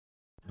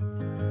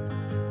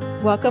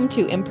Welcome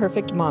to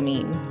Imperfect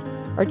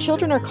Momming. Our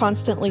children are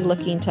constantly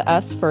looking to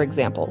us for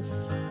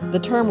examples. The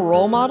term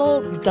role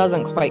model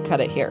doesn't quite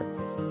cut it here.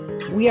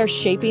 We are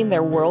shaping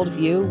their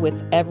worldview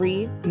with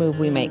every move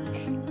we make.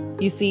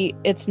 You see,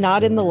 it's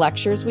not in the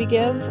lectures we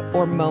give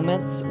or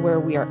moments where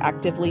we are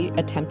actively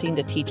attempting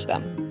to teach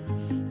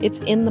them.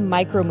 It's in the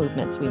micro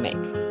movements we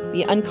make,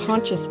 the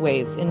unconscious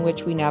ways in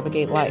which we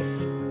navigate life.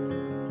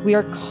 We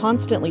are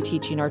constantly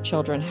teaching our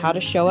children how to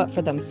show up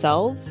for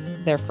themselves,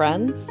 their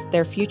friends,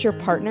 their future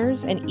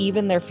partners, and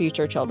even their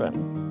future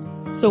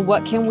children. So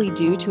what can we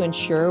do to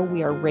ensure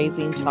we are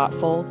raising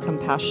thoughtful,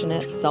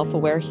 compassionate,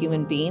 self-aware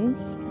human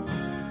beings?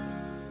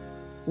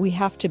 We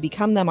have to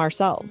become them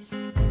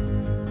ourselves.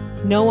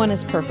 No one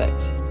is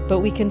perfect, but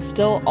we can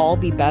still all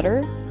be better,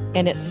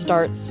 and it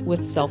starts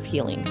with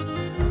self-healing.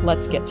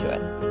 Let's get to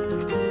it.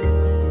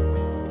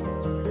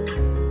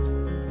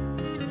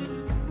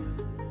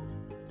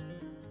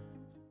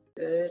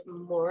 Good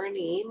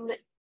morning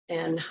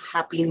and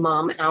happy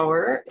Mom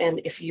Hour.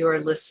 And if you are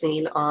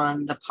listening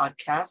on the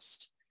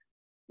podcast,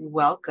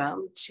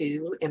 welcome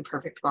to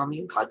Imperfect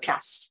Momming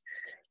Podcast.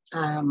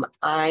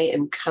 I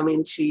am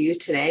coming to you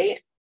today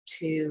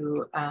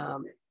to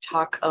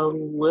talk a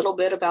little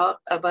bit about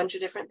a bunch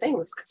of different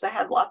things because I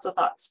had lots of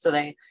thoughts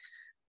today.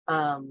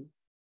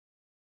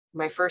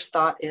 My first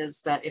thought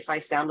is that if I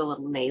sound a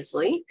little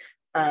nasally,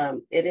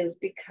 it is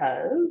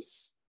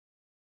because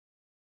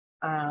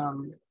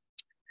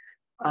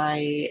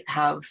I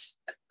have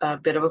a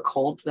bit of a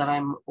cold that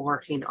I'm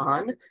working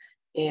on.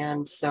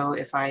 And so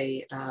if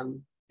I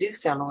do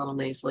sound a little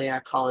nasally, I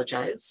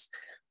apologize.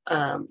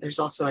 There's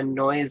also a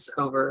noise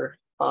over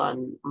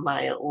on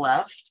my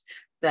left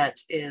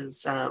that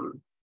is a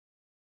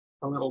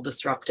little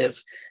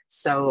disruptive.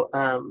 So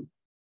I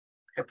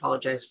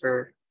apologize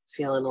for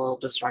feeling a little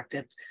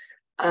distracted.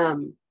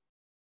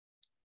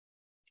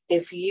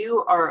 If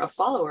you are a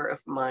follower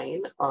of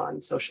mine on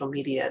social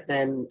media,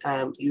 then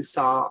you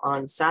saw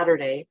on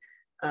Saturday,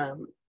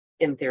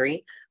 in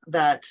theory,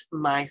 that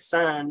my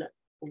son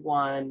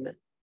won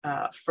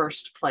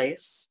first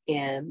place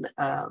in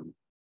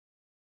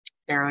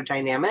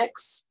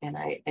aerodynamics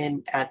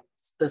and at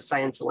the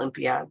Science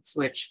Olympiads,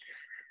 which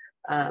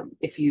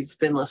if you've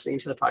been listening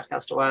to the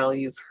podcast a while,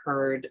 you've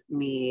heard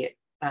me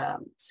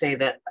say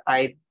that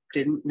I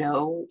didn't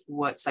know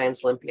what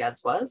Science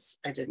Olympiads was.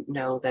 I didn't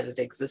know that it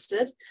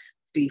existed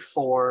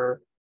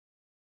before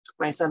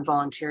my son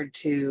volunteered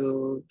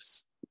to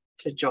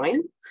join.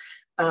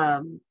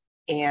 And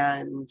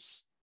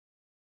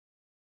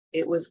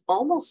it was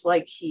almost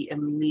like he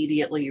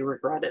immediately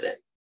regretted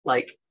it.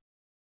 Like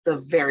the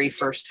very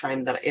first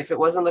time that, if it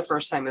wasn't the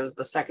first time, it was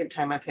the second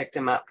time I picked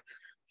him up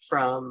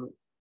from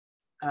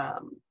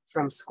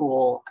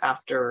school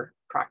after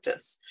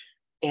practice.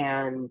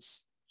 And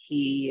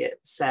he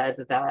said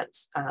that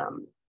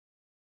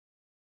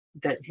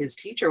that his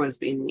teacher was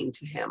being mean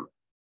to him.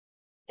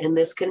 And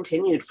this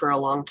continued for a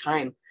long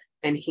time.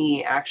 And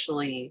he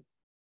actually,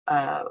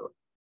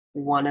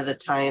 one of the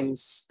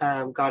times,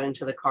 got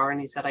into the car and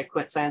he said, "I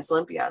quit Science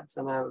Olympiads."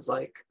 And I was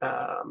like,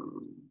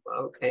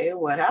 okay,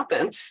 what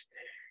happened?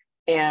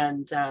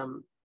 And,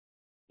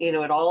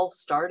 it all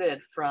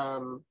started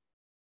from,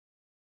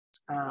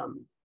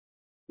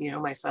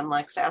 my son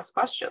likes to ask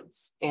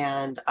questions,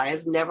 and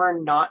I've never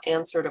not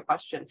answered a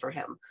question for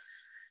him.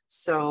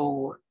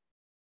 So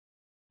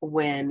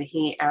when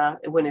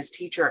his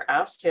teacher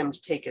asked him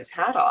to take his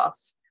hat off,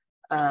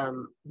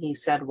 he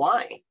said,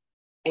 "Why?"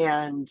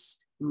 And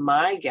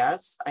my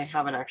guess, I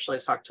haven't actually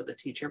talked to the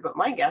teacher, but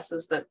my guess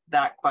is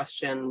that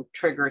question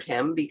triggered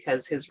him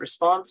because his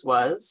response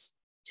was,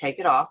 "Take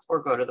it off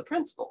or go to the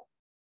principal."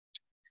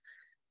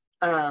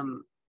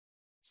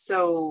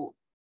 So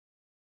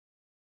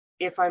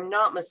if I'm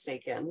not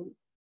mistaken,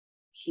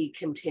 he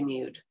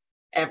continued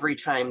every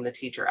time the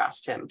teacher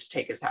asked him to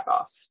take his hat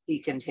off. He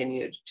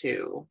continued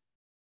to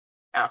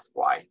ask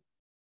why.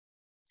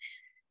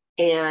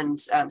 And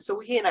so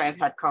he and I have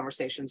had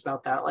conversations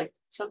about that. Like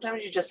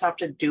sometimes you just have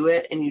to do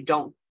it and you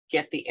don't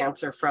get the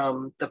answer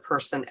from the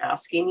person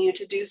asking you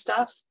to do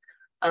stuff.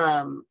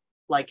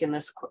 Like in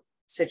this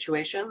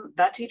situation,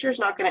 that teacher's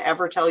not going to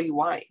ever tell you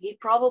why. He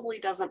probably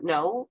doesn't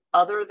know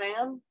other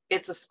than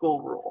it's a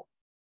school rule.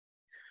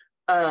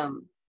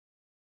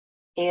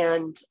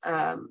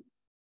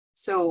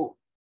 So,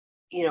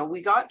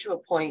 we got to a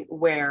point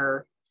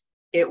where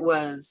it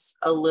was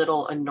a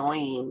little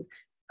annoying.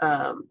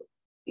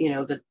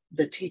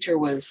 The teacher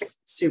was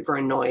super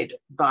annoyed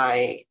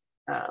by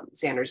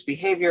Xander's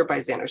behavior, by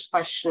Xander's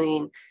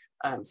questioning.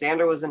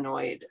 Xander was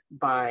annoyed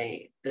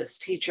by this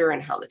teacher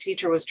and how the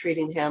teacher was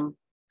treating him.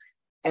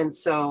 And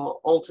so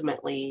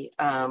ultimately,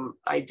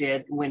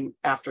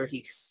 after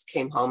he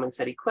came home and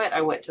said he quit,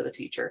 I went to the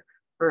teacher,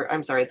 or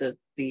I'm sorry, the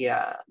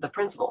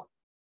principal.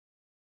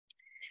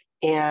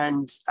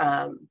 And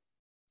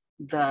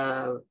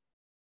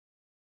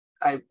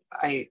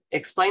I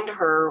explained to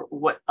her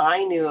what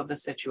I knew of the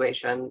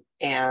situation,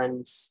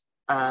 and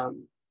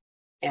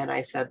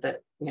I said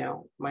that,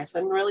 my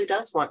son really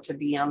does want to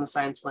be on the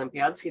Science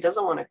Olympiads. He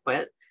doesn't want to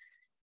quit.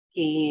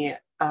 He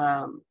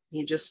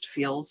he just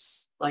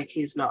feels like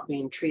he's not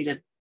being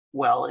treated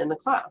well in the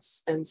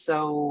class. And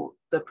so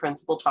the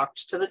principal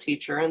talked to the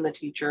teacher, and the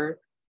teacher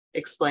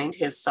explained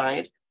his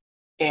side.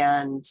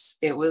 And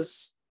it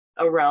was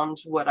around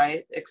what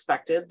I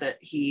expected, that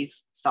he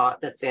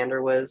thought that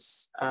Xander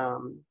was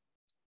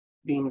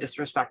being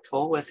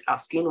disrespectful with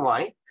asking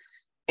why.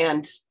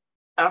 And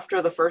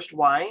after the first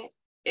why,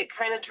 it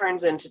kind of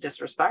turns into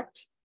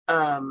disrespect.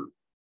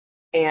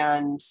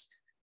 And,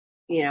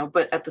 you know,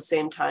 but at the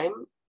same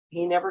time,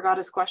 he never got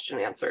his question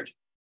answered.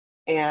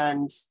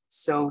 And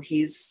so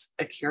he's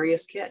a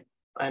curious kid.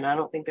 And I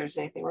don't think there's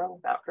anything wrong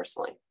with that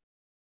personally.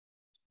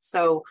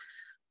 So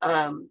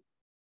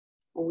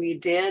we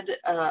did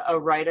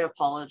write an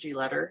apology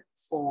letter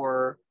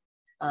for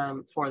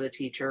the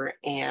teacher.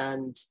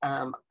 And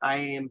I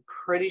am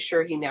pretty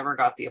sure he never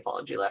got the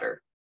apology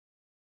letter.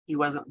 He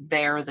wasn't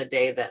there the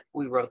day that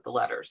we wrote the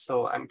letter.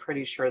 So I'm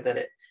pretty sure that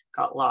it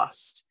got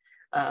lost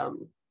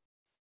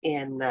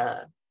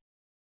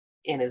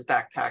in his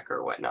backpack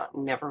or whatnot,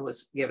 and never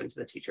was given to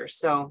the teacher.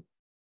 So,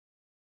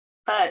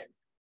 but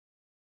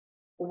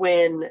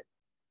when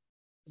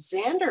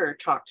Xander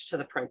talked to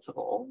the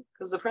principal,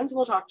 because the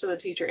principal talked to the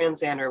teacher and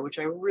Xander, which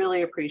I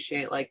really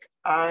appreciate. Like,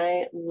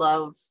 I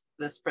love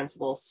this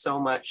principal so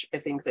much. I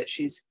think that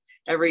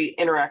every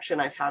interaction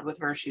I've had with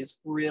her, she's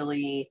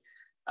really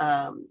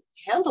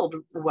handled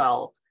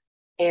well.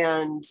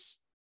 And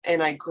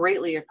I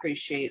greatly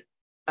appreciate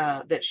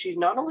that she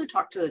not only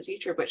talked to the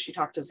teacher, but she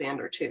talked to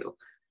Xander too.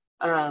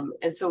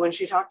 And so when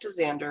she talked to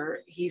Xander,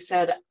 he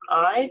said,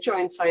 I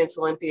joined Science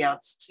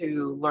Olympiads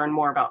to learn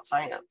more about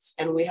science,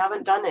 and we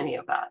haven't done any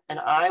of that. And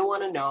I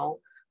want to know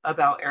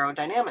about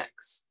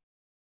aerodynamics.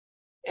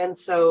 And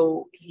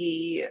so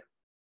the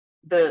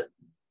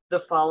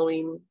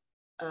following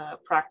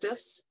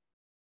practice,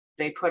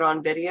 they put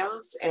on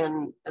videos,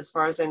 and as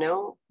far as I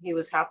know, he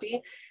was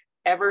happy.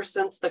 Ever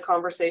since the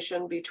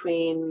conversation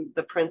between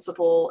the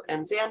principal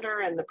and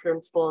Xander, and the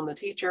principal and the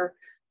teacher,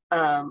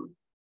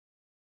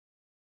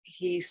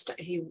 he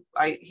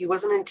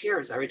wasn't in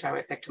tears every time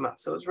I picked him up.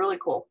 So it was really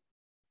cool.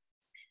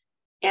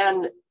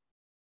 And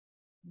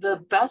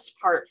the best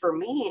part for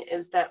me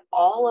is that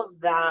all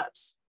of that,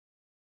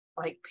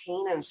 like,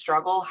 pain and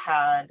struggle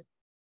had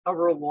a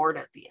reward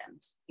at the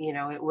end. You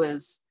know,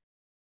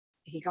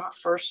 he got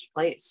first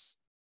place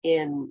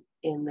in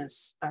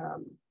this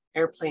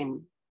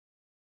airplane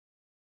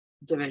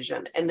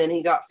division, and then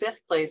he got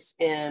 5th place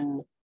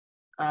in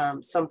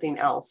something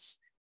else.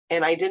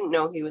 And I didn't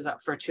know he was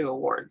up for 2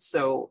 awards.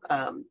 So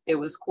it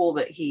was cool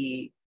that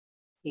he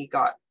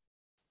got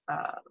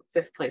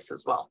 5th place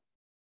as well.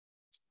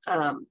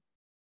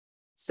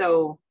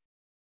 So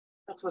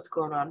that's what's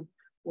going on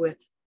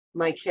with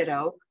my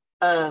kiddo.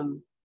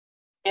 And,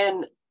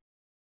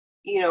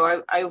 you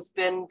know, I've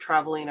been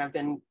traveling. I've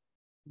been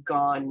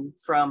gone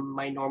from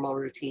my normal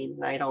routine.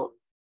 And I don't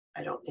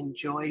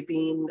enjoy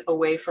being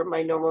away from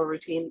my normal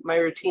routine. My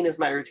routine is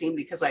my routine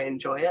because I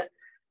enjoy it.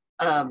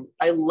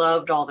 I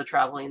loved all the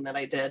traveling that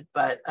I did,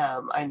 but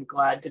I'm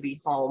glad to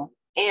be home.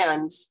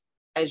 And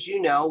as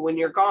you know, when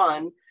you're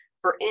gone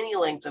for any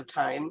length of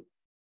time,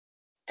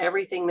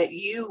 everything that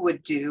you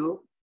would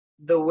do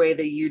the way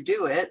that you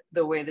do it,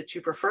 the way that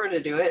you prefer to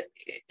do it,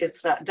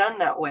 it's not done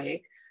that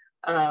way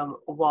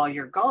while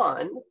you're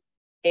gone.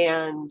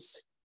 And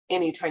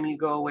anytime you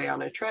go away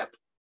on a trip,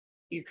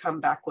 you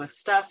come back with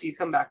stuff, you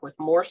come back with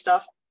more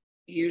stuff,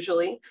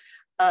 usually.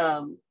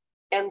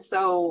 And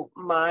so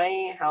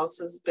my house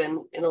has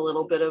been in a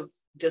little bit of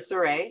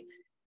disarray.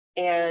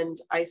 And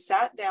I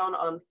sat down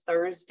on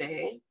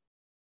Thursday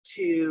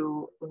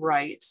to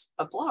write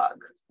a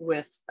blog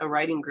with a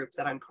writing group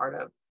that I'm part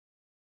of.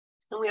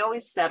 And we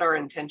always set our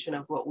intention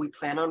of what we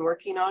plan on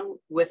working on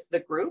with the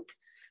group.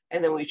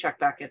 And then we check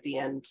back at the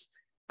end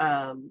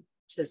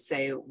to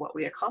say what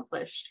we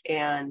accomplished.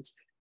 And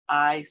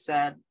I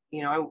said,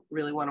 you know, I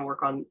really want to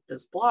work on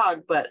this blog,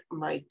 but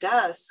my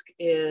desk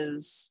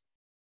is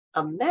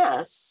a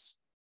mess.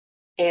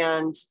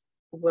 And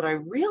what I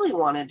really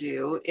want to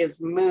do is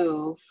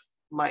move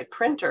my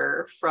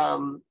printer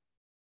from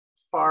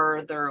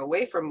farther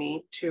away from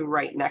me to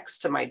right next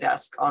to my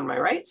desk on my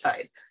right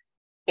side.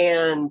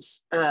 And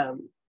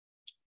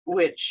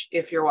which,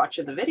 if you're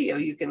watching the video,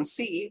 you can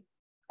see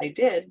I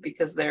did,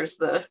 because there's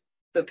the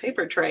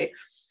paper tray.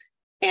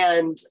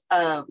 And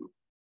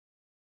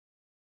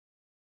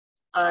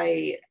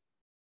I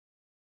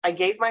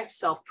gave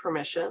myself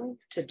permission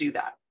to do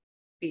that,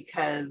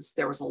 because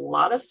there was a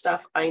lot of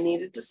stuff I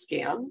needed to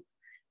scan,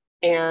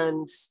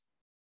 and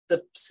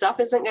the stuff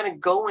isn't going to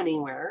go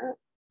anywhere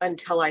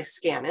until I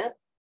scan it.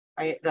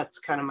 That's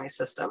kind of my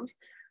system.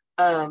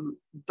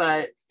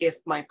 But if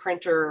my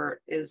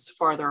printer is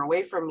farther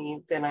away from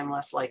me, then I'm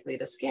less likely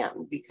to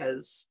scan,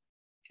 because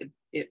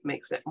it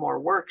makes it more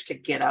work to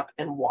get up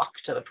and walk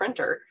to the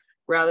printer,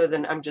 rather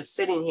than I'm just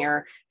sitting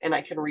here and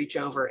I can reach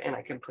over and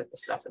I can put the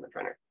stuff in the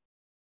printer.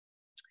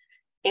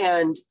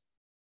 And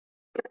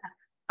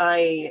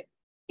I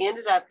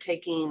ended up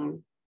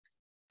taking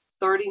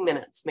 30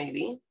 minutes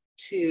maybe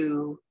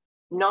to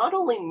not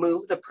only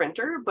move the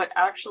printer, but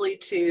actually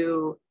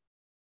to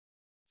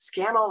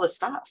scan all the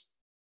stuff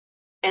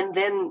and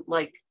then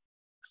like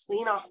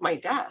clean off my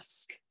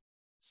desk.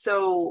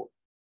 So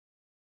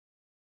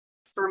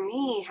for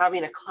me,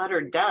 having a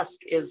cluttered desk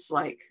is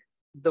like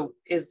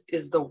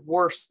is the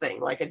worst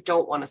thing. Like, I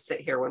don't want to sit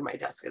here when my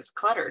desk is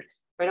cluttered.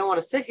 If I don't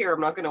want to sit here,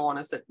 I'm not going to want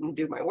to sit and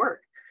do my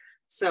work.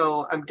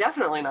 So I'm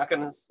definitely not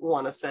going to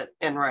want to sit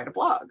and write a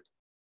blog.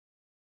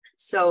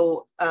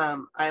 So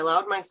I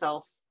allowed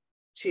myself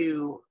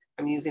to,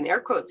 I'm using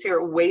air quotes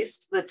here,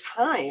 waste the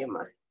time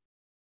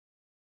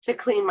to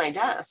clean my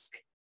desk.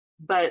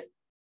 But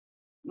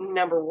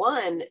number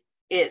one,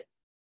 it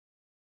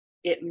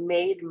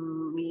made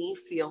me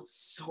feel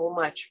so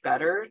much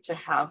better to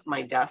have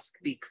my desk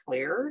be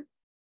clear.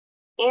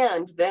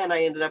 And then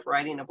I ended up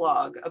writing a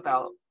blog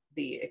about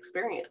the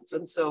experience.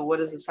 And so what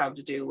does this have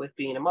to do with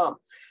being a mom?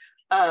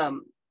 I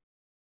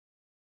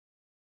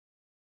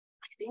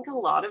think a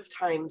lot of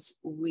times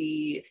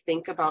we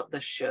think about the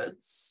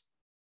shoulds.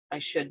 I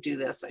should do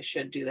this, I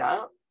should do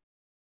that.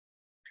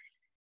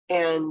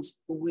 And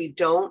we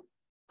don't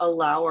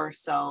allow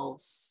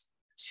ourselves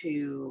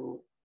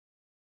to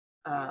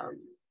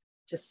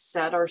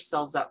set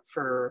ourselves up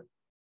for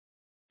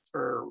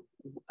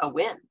a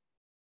win.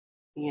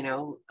 You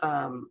know,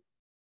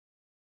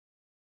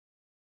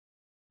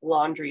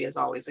 laundry is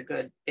always a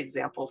good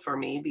example for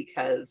me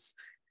because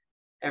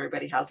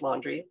everybody has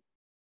laundry.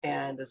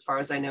 And as far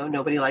as I know,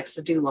 nobody likes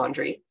to do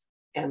laundry.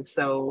 And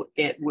so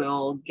it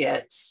will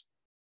get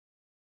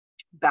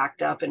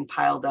backed up and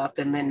piled up.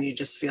 And then you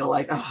just feel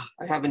like, oh,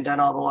 I haven't done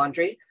all the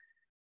laundry.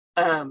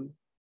 But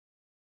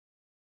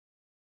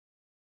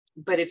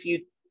if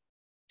you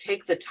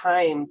take the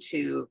time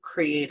to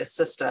create a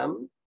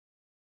system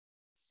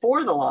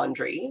for the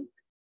laundry,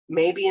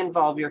 maybe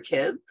involve your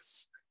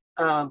kids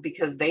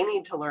because they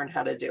need to learn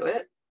how to do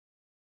it.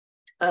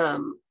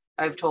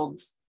 I've told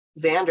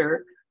Xander,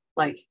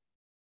 like,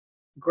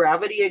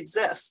 gravity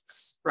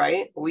exists,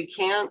 right? We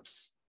can't,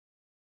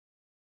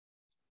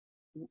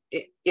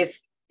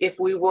 if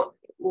we want,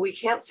 we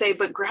can't say,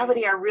 but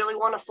gravity, I really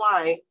want to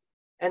fly.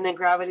 And then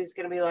gravity's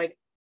going to be like,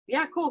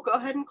 yeah, cool, go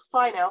ahead and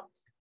fly now,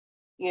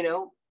 you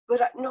know,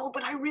 but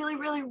I really,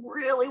 really,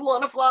 really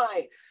want to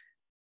fly.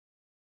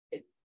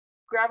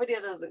 Gravity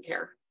doesn't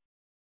care.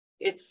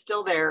 It's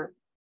still there.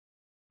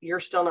 You're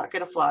still not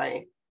going to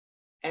fly.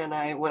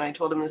 And when I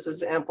told him this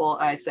example,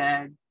 I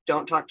said,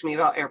 don't talk to me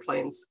about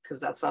airplanes because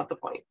that's not the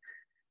point.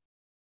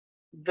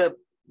 The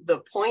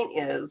point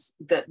is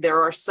that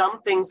there are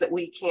some things that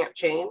we can't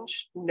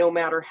change no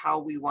matter how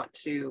we want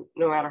to,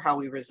 no matter how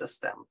we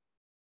resist them.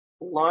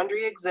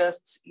 Laundry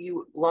exists.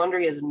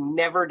 Laundry is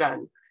never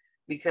done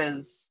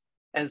because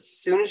as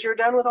soon as you're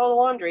done with all the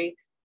laundry,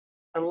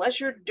 unless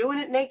you're doing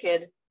it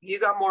naked, you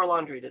got more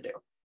laundry to do.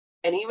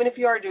 And even if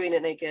you are doing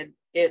it naked,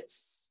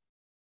 it's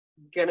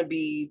going to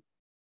be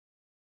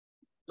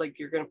like,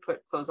 you're going to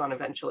put clothes on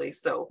eventually.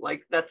 So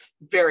like, that's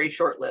very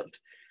short-lived.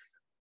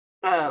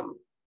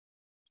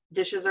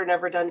 Dishes are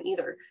never done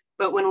either.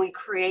 But when we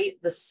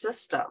create the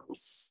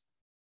systems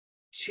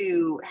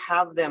to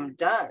have them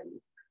done,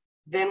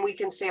 then we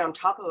can stay on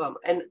top of them.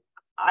 And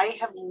I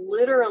have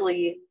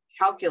literally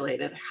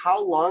calculated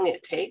how long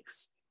it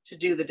takes to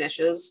do the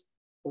dishes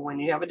when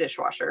you have a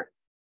dishwasher.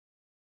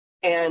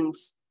 And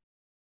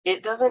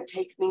it doesn't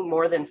take me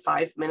more than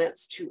 5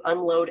 minutes to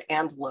unload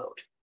and load.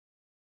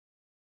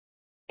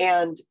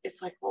 And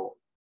it's like, well,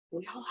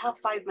 we all have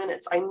 5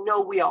 minutes. I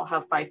know we all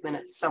have 5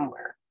 minutes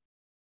somewhere.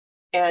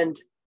 And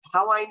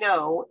how I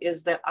know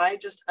is that I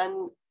just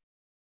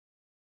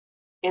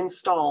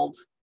uninstalled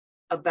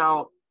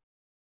about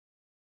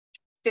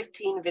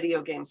 15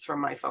 video games from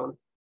my phone.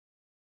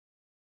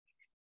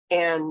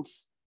 And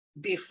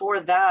before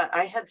that,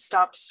 I had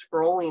stopped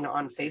scrolling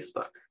on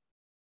Facebook.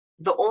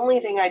 The only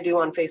thing I do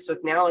on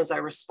Facebook now is I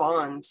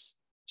respond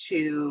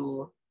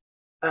to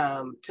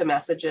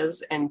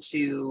messages and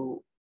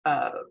to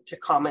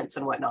comments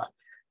and whatnot.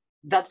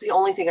 That's the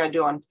only thing I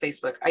do on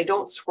Facebook. I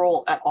don't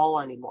scroll at all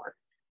anymore.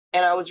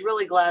 And I was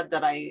really glad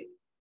that I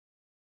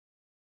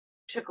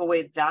took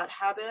away that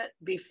habit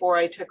before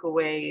I took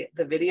away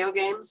the video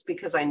games,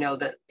 because I know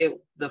that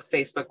the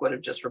Facebook would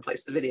have just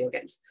replaced the video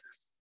games.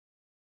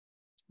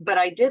 But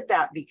I did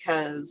that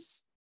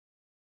because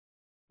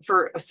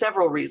for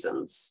several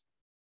reasons.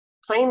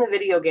 Playing the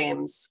video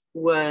games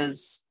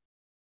was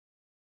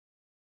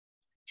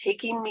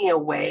taking me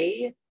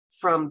away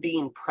from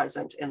being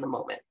present in the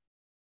moment.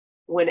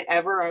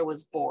 Whenever I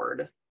was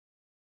bored,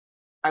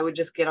 I would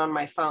just get on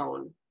my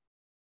phone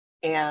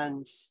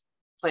and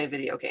play a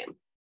video game.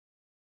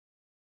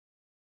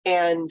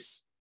 And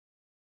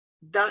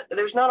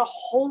there's not a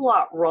whole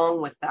lot wrong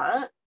with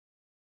that.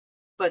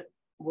 But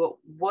what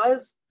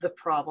was the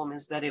problem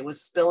is that it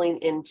was spilling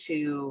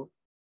into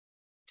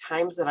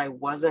times that I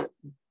wasn't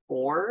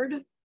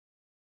bored.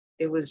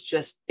 It was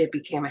just, it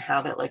became a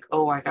habit, like,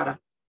 oh, I gotta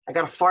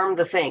farm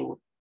the thing.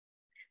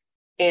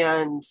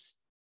 And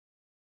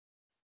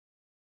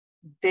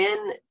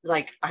then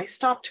like I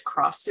stopped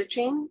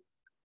cross-stitching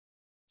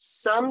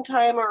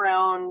sometime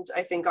around,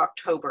 I think,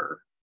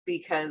 October,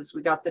 because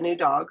we got the new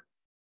dog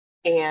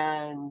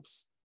and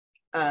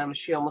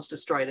She almost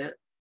destroyed it.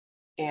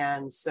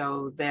 And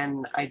so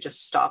then I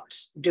just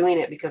stopped doing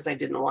it because I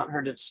didn't want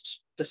her to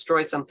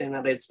destroy something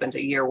that I'd spent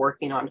a year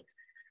working on.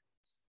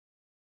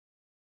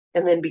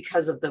 And then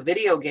because of the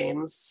video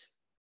games,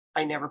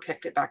 I never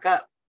picked it back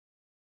up.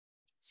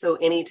 So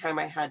anytime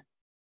I had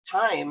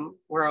time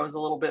where I was a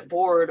little bit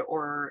bored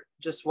or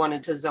just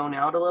wanted to zone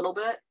out a little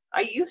bit,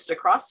 I used a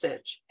cross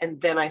stitch. And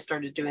then I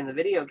started doing the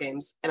video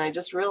games. And I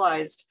just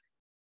realized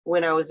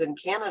when I was in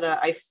Canada,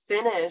 I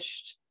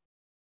finished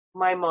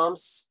my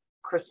mom's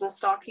Christmas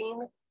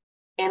stocking,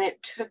 and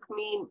it took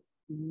me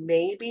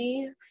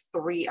maybe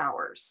 3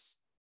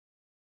 hours.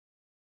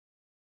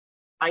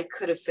 I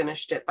could have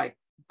finished it by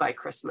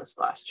Christmas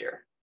last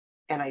year,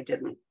 and I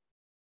didn't.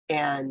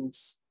 And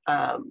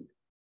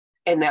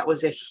that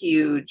was a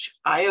huge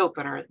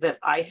eye-opener that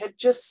I had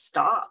just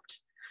stopped.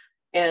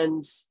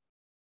 And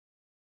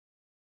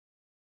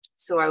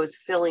so I was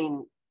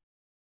filling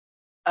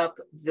up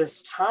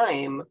this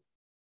time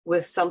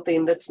with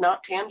something that's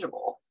not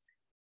tangible.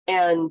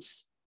 And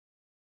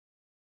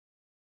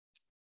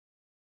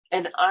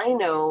I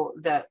know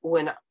that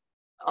when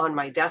on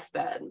my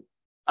deathbed,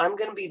 I'm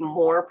going to be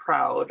more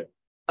proud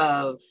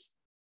of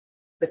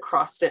the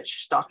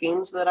cross-stitch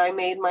stockings that I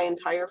made my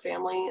entire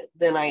family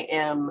than I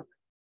am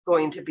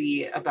going to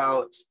be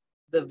about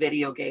the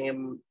video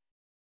game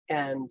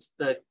and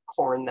the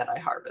corn that I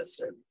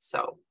harvested.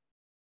 So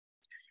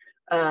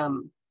I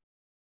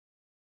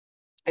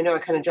know I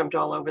kind of jumped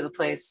all over the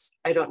place.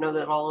 I don't know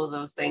that all of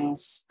those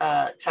things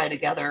tie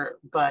together,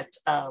 but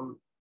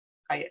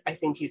I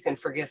think you can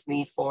forgive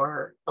me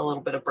for a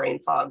little bit of brain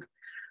fog.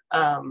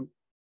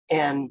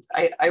 And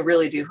I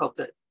really do hope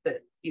that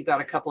you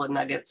got a couple of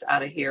nuggets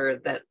out of here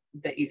that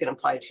you can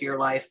apply to your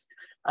life.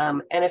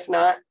 And if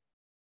not,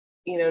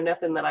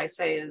 nothing that I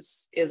say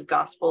is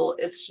gospel.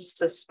 It's just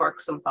to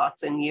spark some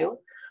thoughts in you.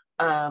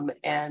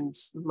 And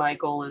my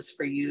goal is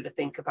for you to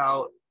think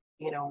about,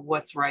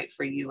 what's right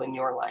for you in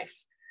your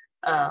life.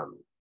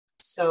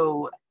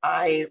 So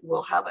I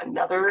will have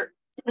another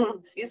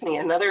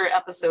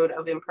episode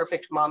of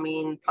Imperfect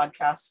Momming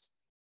podcast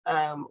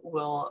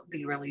will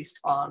be released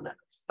on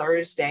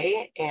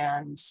Thursday,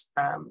 and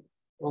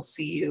we'll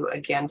see you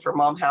again for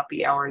Mom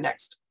Happy Hour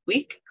next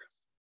week.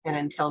 And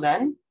until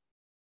then,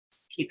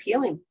 keep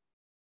healing.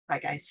 Bye,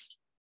 guys.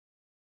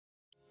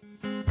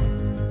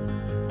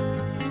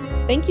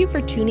 Thank you for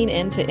tuning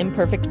in to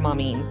Imperfect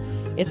Momming.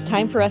 It's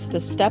time for us to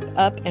step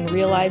up and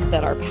realize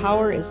that our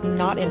power is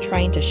not in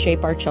trying to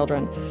shape our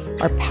children.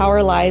 Our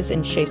power lies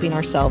in shaping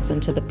ourselves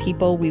into the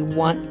people we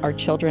want our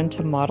children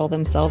to model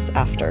themselves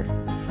after.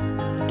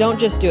 Don't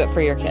just do it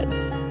for your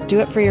kids.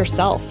 Do it for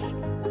yourself.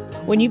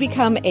 When you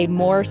become a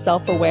more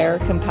self-aware,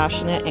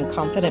 compassionate, and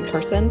confident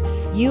person,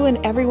 you and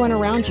everyone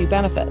around you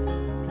benefit.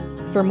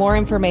 For more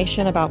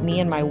information about me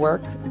and my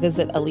work,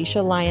 visit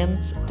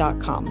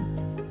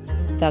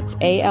AlysiaLyons.com. That's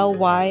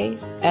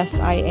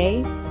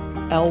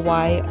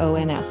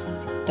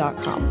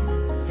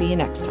AlysiaLyons.com. See you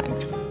next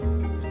time.